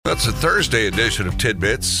That's a Thursday edition of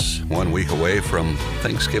Tidbits, 1 week away from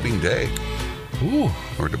Thanksgiving Day. Ooh.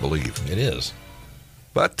 Hard to believe. It is.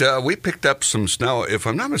 But we picked up some snow. If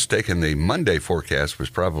I'm not mistaken, the Monday forecast was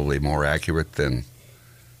probably more accurate than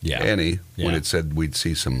any when it said we'd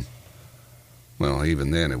see some, well,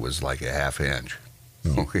 even then it was like a half inch.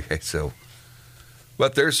 Okay, so,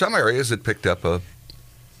 but there's some areas that picked up a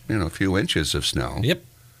few inches of snow. Yep.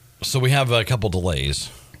 So we have a couple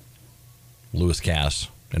delays. Lewis Cass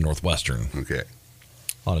and Northwestern. Okay.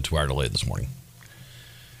 On a 2-hour delay this morning.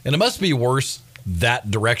 And it must be worse that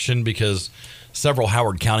direction because several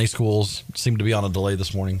Howard County schools seem to be on a delay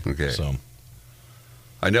this morning. Okay. So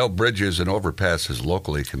I know bridges and overpasses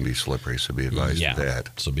locally can be slippery, so be advised of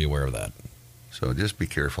that. So be aware of that. So just be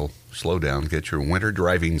careful. Slow down. Get your winter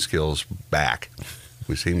driving skills back.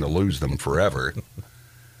 We seem to lose them forever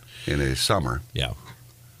in the summer. Yeah.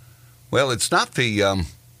 Well, it's not the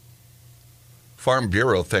Farm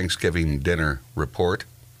Bureau Thanksgiving dinner report,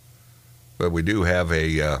 but we do have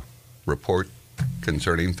a report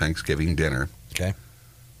concerning Thanksgiving dinner. Okay.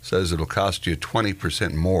 Says it'll cost you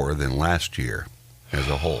 20% more than last year as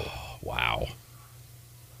a whole. Wow.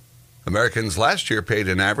 Americans last year paid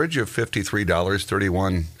an average of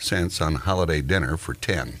 $53.31 on holiday dinner for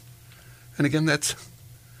 10. And again, that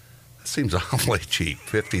seems awfully cheap,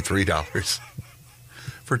 $53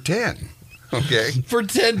 for 10. Okay. For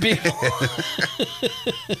 10 people.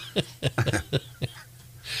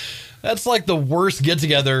 That's like the worst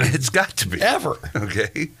get-together it's got to be. Ever.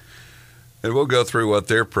 Okay. And we'll go through what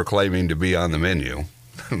they're proclaiming to be on the menu.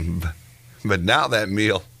 But now that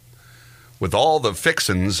meal, with all the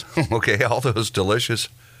fixins, okay, all those delicious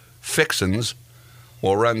fixins,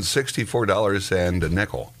 will run $64 and a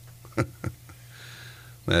nickel.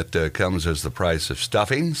 That comes as the price of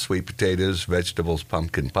stuffing, sweet potatoes, vegetables,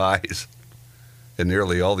 pumpkin pies, and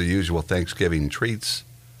nearly all the usual Thanksgiving treats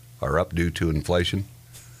are up due to inflation.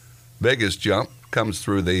 Biggest jump comes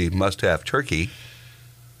through the must-have turkey.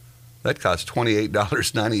 That costs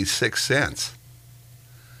 $28.96,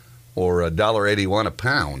 or $1.81 a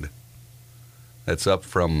pound. That's up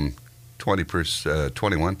from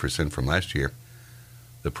 21% from last year.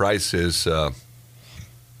 The price is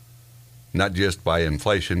not just by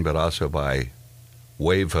inflation, but also by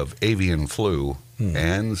wave of avian flu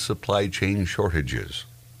and supply chain shortages.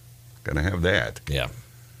 Gonna have that. Yeah.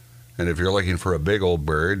 And if you're looking for a big old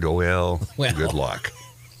bird, well, good luck.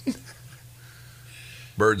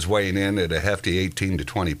 Birds weighing in at a hefty 18 to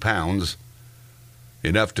 20 pounds,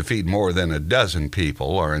 enough to feed more than a dozen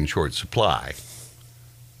people, are in short supply,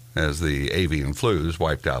 as the avian flus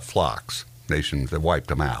wiped out flocks. Nations that wiped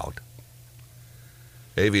them out.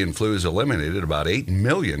 Avian flus eliminated about 8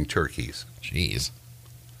 million turkeys. Jeez.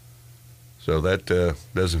 So that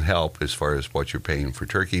doesn't help as far as what you're paying for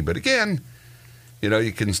turkey. But again,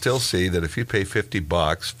 you can still see that if you pay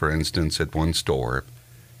 $50, for instance, at one store,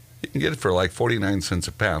 you can get it for like 49 cents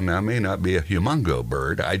a pound. Now, it may not be a humongo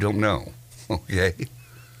bird. I don't know. Okay?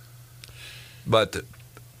 But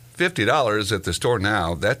 $50 at the store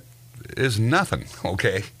now, that is nothing.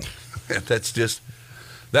 Okay? That's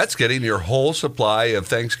getting your whole supply of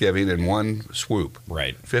Thanksgiving in one swoop.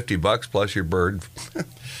 Right. $50 plus your bird.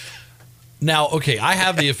 Now, okay, I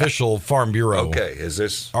have the official Farm Bureau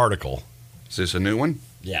article. Is this a new one?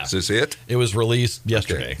 Yeah. Is this it? It was released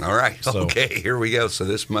yesterday. Okay. All right. So, okay, here we go. So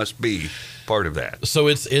this must be part of that. So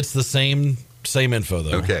it's the same info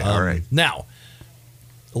though. Okay. All right. Now,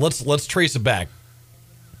 let's trace it back.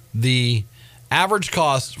 The average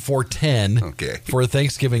cost for 10 for a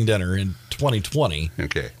Thanksgiving dinner in 2020.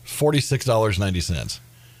 Okay. $46.90.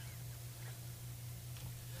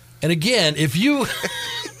 And again, if you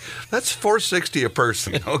that's $4.60 a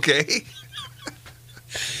person, okay?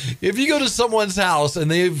 If you go to someone's house and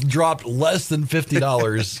they've dropped less than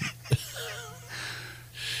 $50,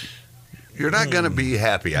 you're not going to be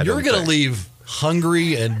happy. You're going to leave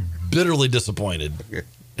hungry and bitterly disappointed. Okay.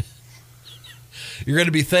 You're going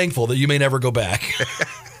to be thankful that you may never go back.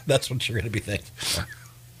 That's what you're going to be thankful for.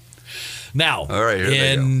 Now, all right,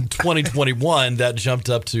 in 2021, that jumped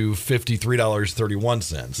up to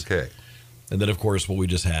 $53.31. Okay. And then, of course, what we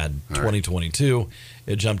just had, 2022,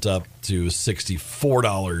 it jumped up to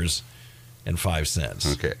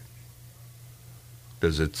 $64.05. Okay.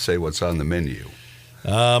 Does it say what's on the menu?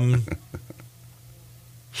 Well,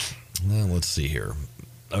 let's see here.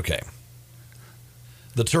 Okay.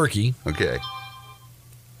 The turkey. Okay.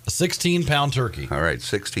 A 16-pound turkey. All right,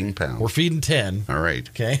 16 pounds. We're feeding 10. All right.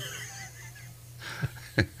 Okay.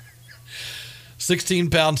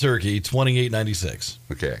 16-pound turkey, $28.96.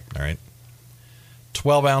 Okay. All right.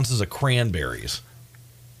 12 ounces of cranberries.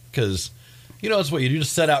 Because, it's what you do.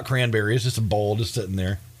 Just set out cranberries, just a bowl just sitting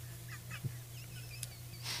there.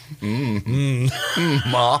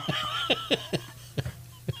 Ma.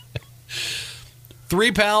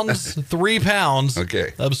 3 pounds. 3 pounds.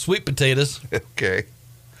 Okay. Of sweet potatoes. Okay.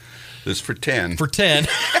 This is for 10. For 10.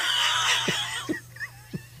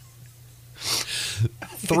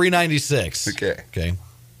 $3.96. Okay. Okay.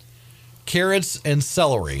 Carrots and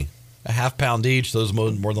celery, a half pound each. Those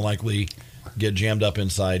more than likely get jammed up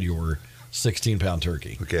inside your 16-pound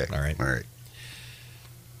turkey. Okay. All right. All right.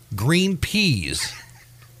 Green peas.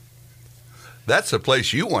 That's the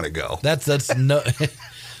place you want to go. That's no,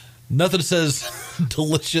 nothing says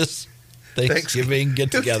delicious Thanksgiving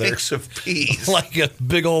get together. Thinks of peas. Like a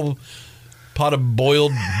big old pot of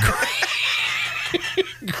boiled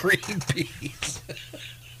green peas.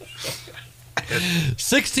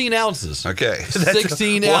 16 ounces. Okay.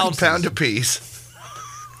 16 ounces. 1 pound apiece.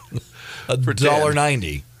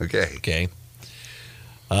 $1.90. Okay. Okay.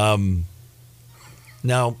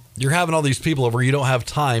 Now, you're having all these people over. You don't have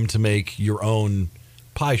time to make your own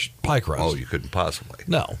pie crust. Oh, you couldn't possibly.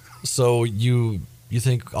 No. So you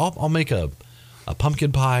think, I'll make a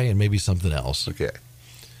pumpkin pie and maybe something else. Okay.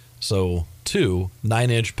 So 2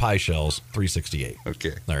 9-inch pie shells, $3.68.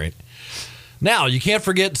 Okay. All right. Now, you can't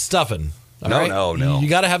forget stuffing. All right? No. You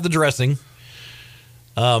got to have the dressing.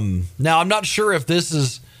 Now, I'm not sure if this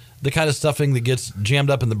is the kind of stuffing that gets jammed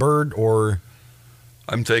up in the bird or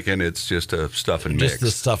I'm thinking it's just a stuffing mix. just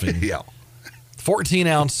the stuffing. Yeah. 14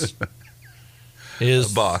 ounce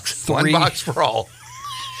is A box. 3, 1 box for all.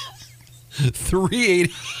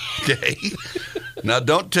 $3.80. Okay. Now,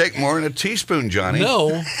 don't take more than a teaspoon, Johnny.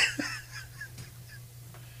 No.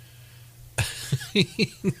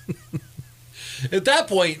 At that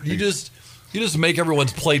point, you just make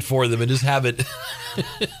everyone's plate for them and just have it.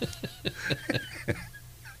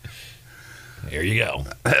 There you go.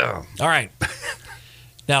 All right.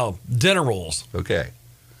 Now, dinner rolls. Okay.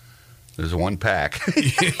 There's 1 pack.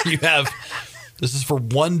 You have, this is for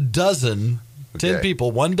 1 dozen, 10 Okay.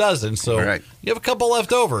 people, 1 dozen. So All right. you have a couple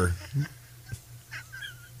left over.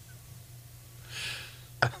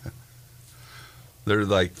 They're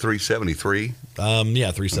like $3.73.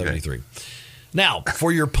 Yeah, $3.73. Now,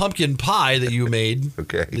 for your pumpkin pie that you made,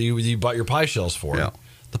 Okay. that you bought your pie shells for, Yeah.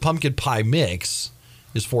 the pumpkin pie mix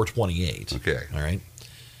is $4.28. Okay. All right.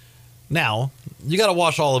 Now, you got to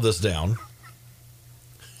wash all of this down.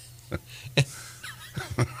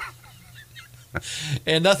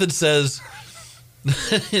 And nothing says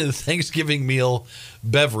Thanksgiving meal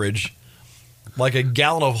beverage like a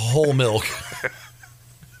gallon of whole milk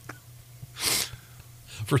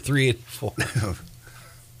for $3.84.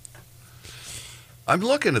 I'm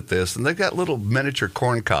looking at this, and they've got little miniature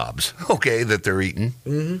corn cobs, okay, that they're eating.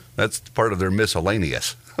 Mm-hmm. That's part of their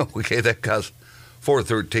miscellaneous. Okay, that costs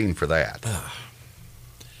 $4.13 for that.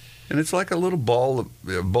 And it's like a little bowl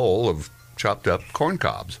of chopped up corn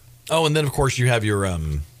cobs. Oh, and then of course you have your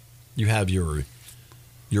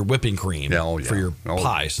whipping cream for your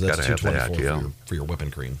pie. So that's $2.24 for your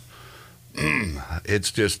whipping cream.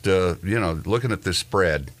 It's just looking at this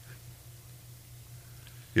spread,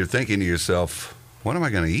 you're thinking to yourself, what am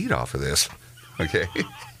I going to eat off of this? Okay.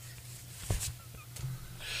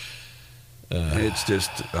 It's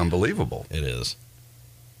just unbelievable. It is.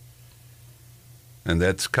 And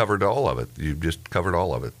that's covered all of it. You've just covered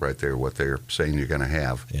all of it right there, what they're saying you're going to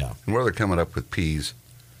have. Yeah. And where they're coming up with peas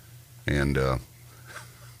and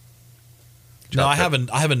no, I have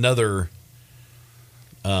another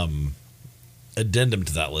addendum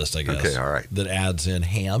to that list, I guess. Okay, all right. That adds in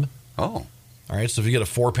ham. Oh. All right, so if you get a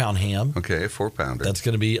 4-pound ham, Okay, 4-pounder. that's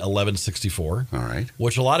going to be $11.64. All right.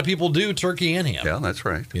 Which a lot of people do turkey and ham. Yeah, that's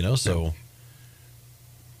right. So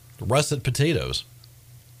russet potatoes,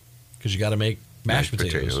 because you got to make mashed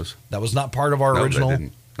potatoes. That was not part of our No, original. they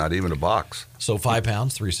didn't. Not even a box. So 5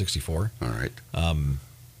 pounds, $3.64. All right. I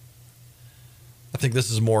think this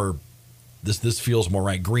is more. This feels more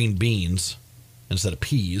right. Green beans instead of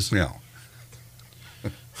peas. Yeah.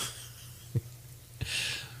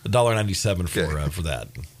 $1.97 for that.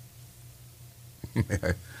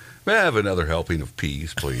 May I have another helping of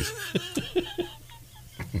peas, please?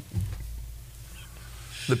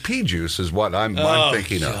 The pea juice is what I'm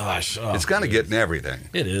thinking of. Gosh. Oh, it's going to get in everything.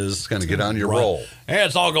 It is. It's going to get on your roll. Yeah,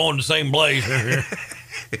 it's all going the same place.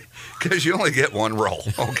 Because you only get one roll,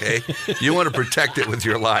 okay? You want to protect it with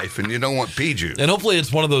your life, and you don't want pea juice. And hopefully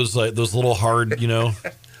it's one of those little hard,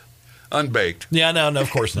 Unbaked. Yeah, no, of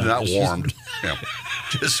course not. Not warmed. Yeah.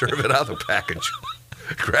 Just serve it out of the package.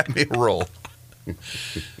 Grab me a roll.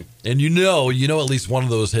 And you know at least one of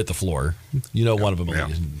those hit the floor. One of them, Yeah.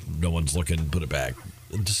 no one's looking, put it back.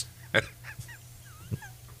 Just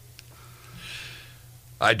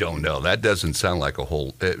I don't know. That doesn't sound like a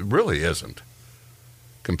whole. It really isn't.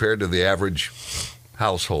 compared to the average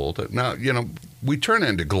household. Now, we turn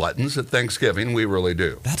into gluttons at Thanksgiving. We really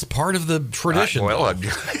do. That's part of the tradition.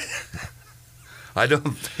 I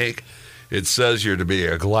don't think it says you're to be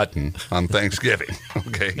a glutton on Thanksgiving,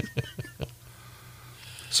 okay?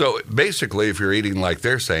 So basically, if you're eating like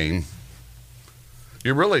they're saying,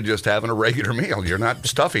 you're really just having a regular meal. You're not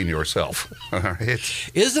stuffing yourself.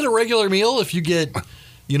 Is it a regular meal if you get,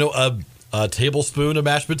 a tablespoon of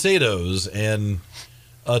mashed potatoes and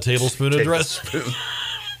a tablespoon of dressing?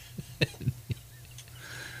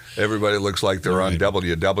 Everybody looks like they're on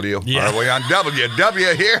WW. Yeah. Are we on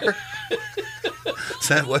WW here? Is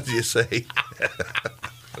that what you say?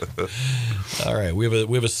 All right, we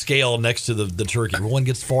have a scale next to the turkey. Everyone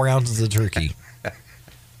gets 4 ounces of turkey.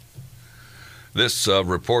 This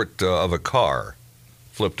report of a car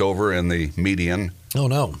flipped over in the median. Oh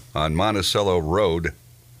no! On Monticello Road,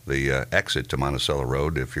 the exit to Monticello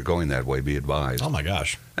Road. If you're going that way, be advised. Oh my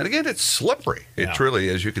gosh! And again, it's slippery. It truly,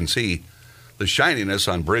 as you can see, the shininess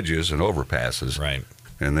on bridges and overpasses. Right.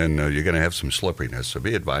 And then you're going to have some slipperiness, so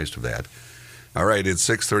be advised of that. All right, it's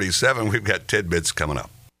 6:37. We've got Tidbits coming up.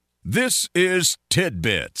 This is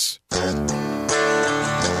Tidbits.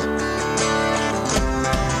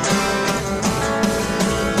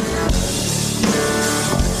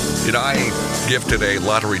 I gifted a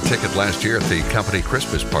lottery ticket last year at the company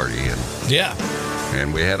Christmas party.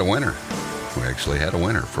 And we had a winner. We actually had a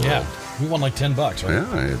winner for Yeah. We won like $10, right? Yeah,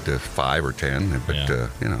 I had 5 or 10, but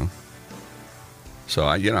so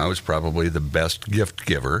I was probably the best gift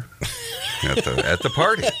giver at the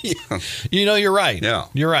party. You're right. Yeah,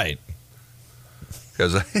 you're right.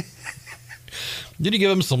 Because did you give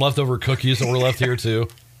them some leftover cookies that were left here too?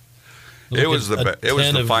 It was the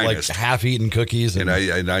finest, like half-eaten cookies, and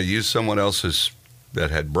I used someone else's that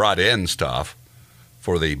had brought in stuff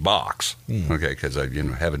for the box. Okay, because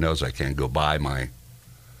heaven knows I can't go buy my.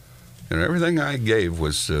 Everything I gave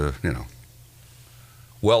was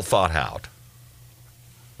well thought out.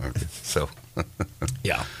 Okay, so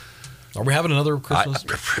yeah. Are we having another Christmas?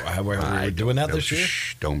 Are we doing that this year?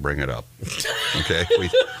 Shh, don't bring it up. Okay,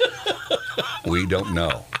 we don't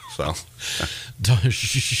know. So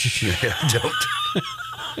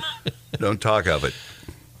don't talk of it.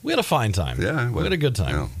 We had a fine time. Yeah, we had a good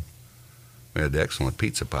time. We had excellent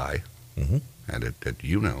pizza pie. And at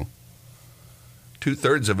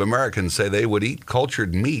 2/3 of Americans say they would eat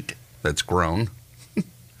cultured meat that's grown.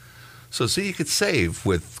 So see, you could save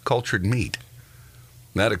with cultured meat.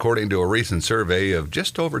 That according to a recent survey of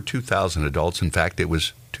just over 2,000 adults. In fact, it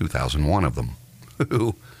was 2,001 of them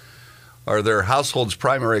who are their household's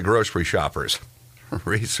primary grocery shoppers.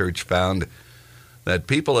 Research found that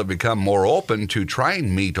people have become more open to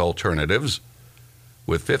trying meat alternatives,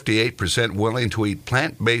 with 58% willing to eat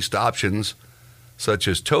plant-based options such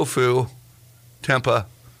as tofu, tempeh,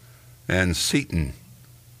 and seitan.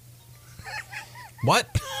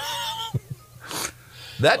 What?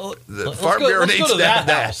 The Farm Bureau needs to add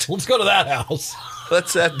that. Let's go to that house.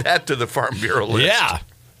 Let's add that to the Farm Bureau list. Yeah.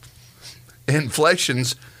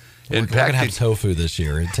 Inflation's We're going to have tofu this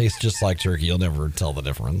year. It tastes just like turkey. You'll never tell the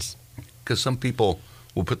difference. Because some people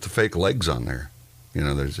will put the fake legs on there.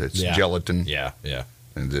 It's gelatin. Yeah.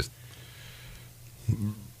 And just...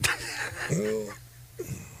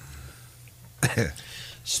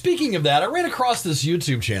 Speaking of that, I ran across this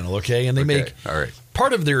YouTube channel, okay? And they make... All right.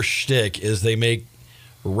 Part of their shtick is they make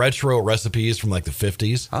retro recipes from like the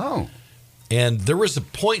 50s. Oh. And there was a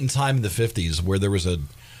point in time in the 50s where there was a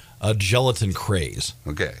gelatin craze.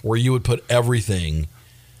 Okay. Where you would put everything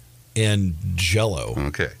in Jell-O.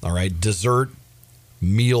 Okay. All right. Dessert,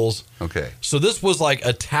 meals. Okay. So this was like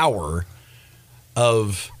a tower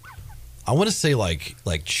of, I want to say like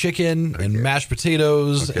chicken and mashed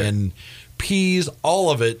potatoes and peas,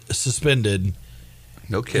 all of it suspended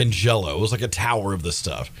in Jell-O. It was like a tower of this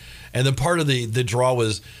stuff. And then part of the draw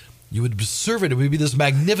was you would serve it. It would be this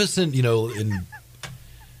magnificent, and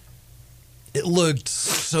it looked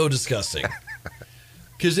so disgusting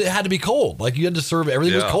because it had to be cold. Like you had to serve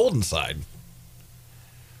everything was cold inside.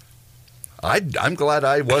 I'm glad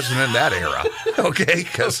I wasn't in that era. Okay,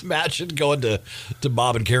 because imagine going to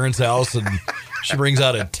Bob and Karen's house and she brings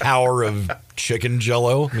out a tower of chicken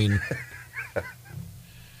Jell-O. I mean,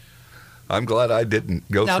 I'm glad I didn't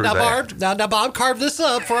go through that. Now, Bob carved this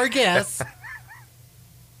up for our guests.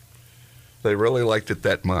 They really liked it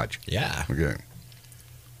that much. Yeah. Okay.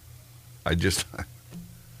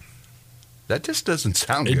 That just doesn't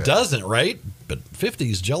sound good. It doesn't, right? But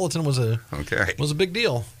 50s gelatin was a big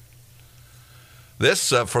deal.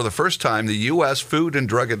 This, for the first time, the U.S. Food and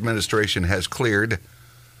Drug Administration has cleared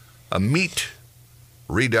a meat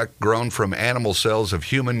reduct grown from animal cells of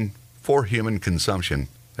human for human consumption.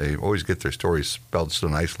 They always get their stories spelled so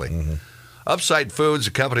nicely. Upside Foods,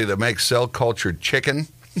 a company that makes cell-cultured chicken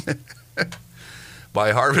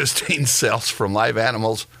by harvesting cells from live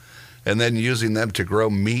animals and then using them to grow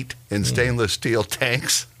meat in stainless steel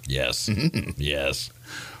tanks. Yes. Yes.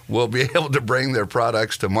 Will be able to bring their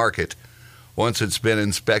products to market once it's been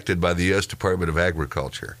inspected by the U.S. Department of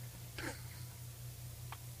Agriculture.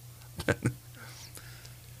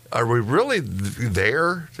 Are we really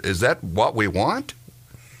there? Is that what we want?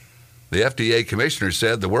 The FDA commissioner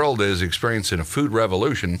said the world is experiencing a food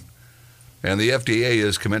revolution, and the FDA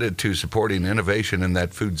is committed to supporting innovation in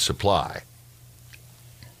that food supply.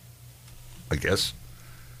 I guess.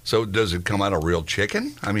 So does it come out of real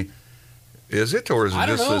chicken? I mean, is it? Or is it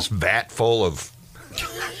just this vat full of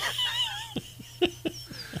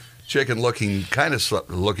chicken-looking kind of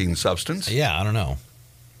looking substance? Yeah, I don't know.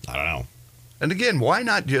 And again, why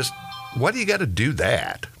not just, why do you got to do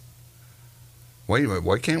that?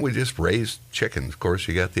 Why can't we just raise chickens? Of course,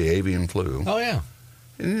 you got the avian flu. Oh, yeah.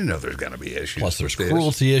 And you know there's going to be issues. Plus, there's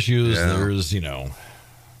cruelty issues. Yeah. There's,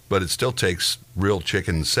 But it still takes real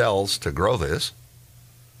chicken cells to grow this.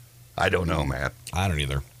 I don't know, Matt. I don't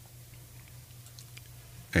either.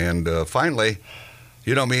 And finally,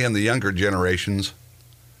 me and the younger generations,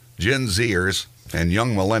 Gen Zers and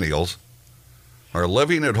young millennials, are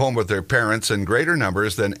living at home with their parents in greater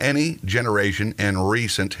numbers than any generation in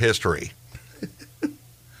recent history.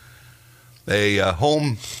 A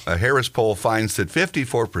Harris poll finds that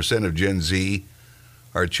 54% of Gen Z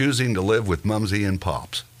are choosing to live with mumsy and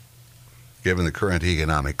pops, given the current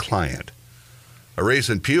economic climate. A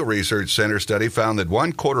recent Pew Research Center study found that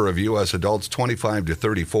 1/4 of U.S. adults 25 to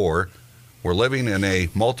 34 were living in a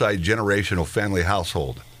multi-generational family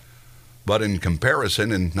household. But in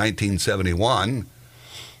comparison, in 1971,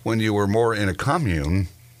 when you were more in a commune,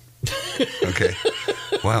 okay,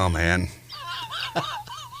 well, man,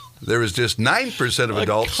 there was just 9% of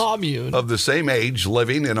adults of the same age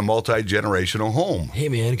living in a multi-generational home. Hey,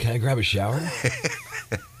 man, can I grab a shower?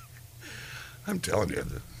 I'm telling you,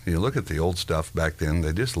 you look at the old stuff back then,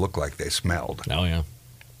 they just look like they smelled. Oh, yeah.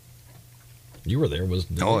 You were there,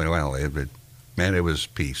 wasn't it? Oh, well, man, it was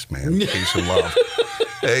peace, man. Peace and love.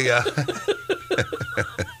 Hey,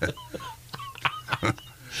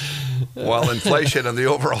 while inflation and the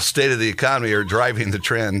overall state of the economy are driving the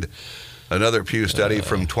trend, another Pew study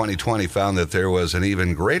from 2020 found that there was an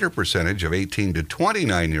even greater percentage of 18 to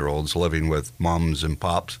 29-year-olds living with moms and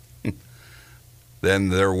pops than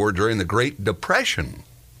there were during the Great Depression.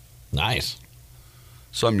 Nice.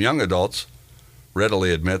 Some young adults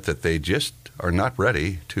readily admit that they just are not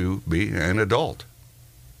ready to be an adult.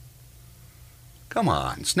 Come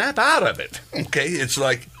on, snap out of it. Okay, it's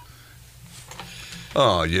like,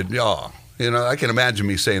 I can imagine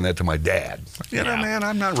me saying that to my dad. Man,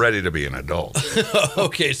 I'm not ready to be an adult.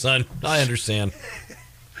 Okay, son, I understand.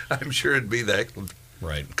 I'm sure it'd be that.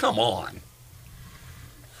 Right. Come on.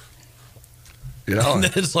 And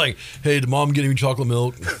then it's like, hey, did mom get me chocolate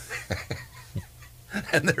milk?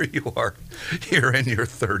 And there you are. You're in your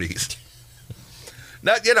 30s.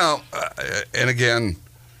 Now, and again,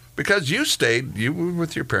 because you were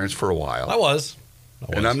with your parents for a while. I was.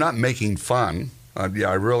 And I'm not making fun. I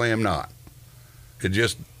really am not. It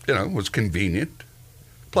just, was convenient.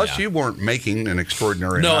 Plus, you weren't making an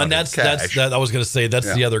extraordinary amount of cash. I was going to say,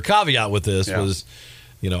 that's the other caveat with this was,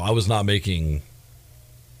 I was not making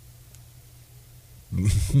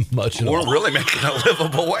much. You weren't really making a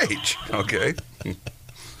livable wage. Okay.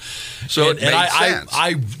 So it made sense.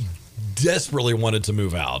 I desperately wanted to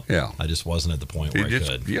move out. Yeah. I just wasn't at the point where I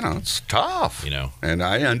could. It's tough. And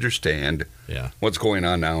I understand what's going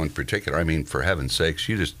on now in particular. I mean, for heaven's sakes,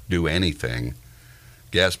 you just do anything.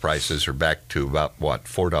 Gas prices are back to about,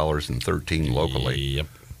 $4.13 locally. Yep.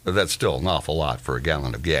 But that's still an awful lot for a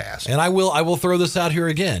gallon of gas. And I will throw this out here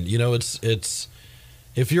again. It's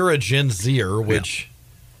if you're a Gen Zer, which,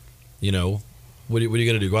 what are you going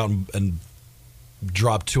to do? Go out and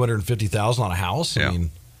drop $250,000 on a house? Yeah. I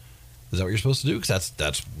mean, is that what you're supposed to do? Because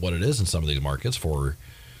that's what it is in some of these markets for,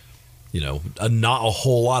 not a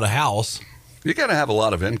whole lot of house. You got to have a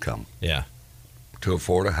lot of income. Yeah. To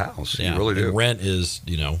afford a house. Yeah. You really do. And rent is,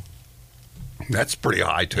 That's pretty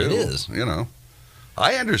high, too. It is.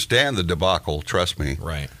 I understand the debacle, trust me.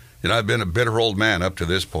 Right. I've been a bitter old man up to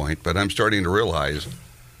this point, but I'm starting to realize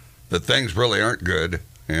that things really aren't good,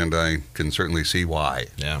 and I can certainly see why.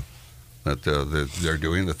 Yeah. That they're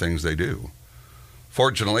doing the things they do.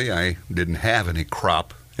 Fortunately, I didn't have any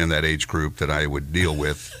crop in that age group that I would deal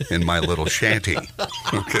with in my little shanty.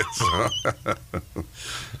 Okay,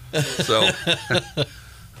 so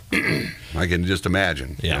I can just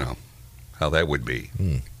imagine, how that would be.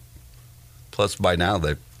 Plus, by now,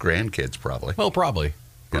 the grandkids probably. Well, probably.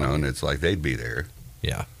 You know, and it's like they'd be there.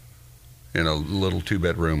 Yeah. In a little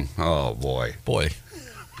 2-bedroom. Oh, boy. Boy,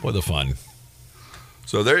 the fun.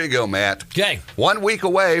 So there you go, Matt. Okay. 1 week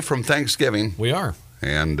away from Thanksgiving. We are.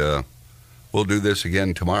 And we'll do this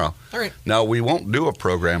again tomorrow. All right. Now, we won't do a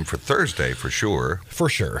program for Thursday for sure. For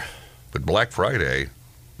sure. But Black Friday,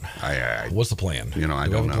 What's the plan? You know, I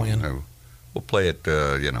Do we don't have a know. plan? We'll play it,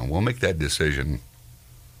 we'll make that decision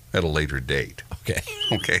at a later date. Okay.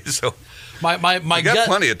 Okay, so My we got gut,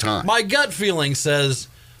 plenty of time. My gut feeling says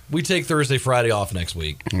we take Thursday, Friday off next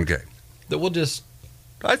week. Okay. That we'll just.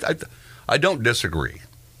 I don't disagree.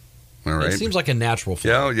 All right. It seems like a natural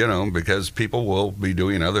flow. Yeah, because people will be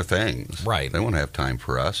doing other things. Right. They won't have time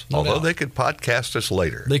for us. No although doubt. they could podcast us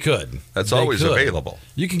later. They could. That's They always could. available.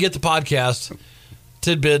 You can get the podcast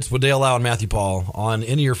Tidbits with Dale Lau and Matthew Paul on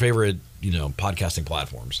any of your favorite, podcasting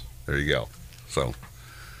platforms. There you go. So,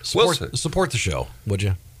 We'll see. Support the show, would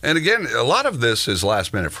you? and again, a lot of this is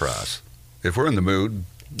last minute for us. If we're in the mood,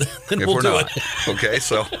 Then if we'll we're do not. it. Okay,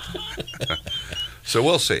 so so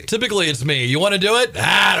we'll see. Typically, it's me. You want to do it?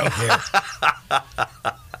 I don't care.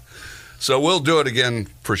 So we'll do it again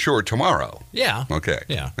for sure tomorrow. Yeah. Okay.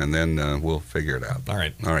 Yeah. And then we'll figure it out. All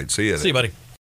right. All right. See you then. See you, buddy.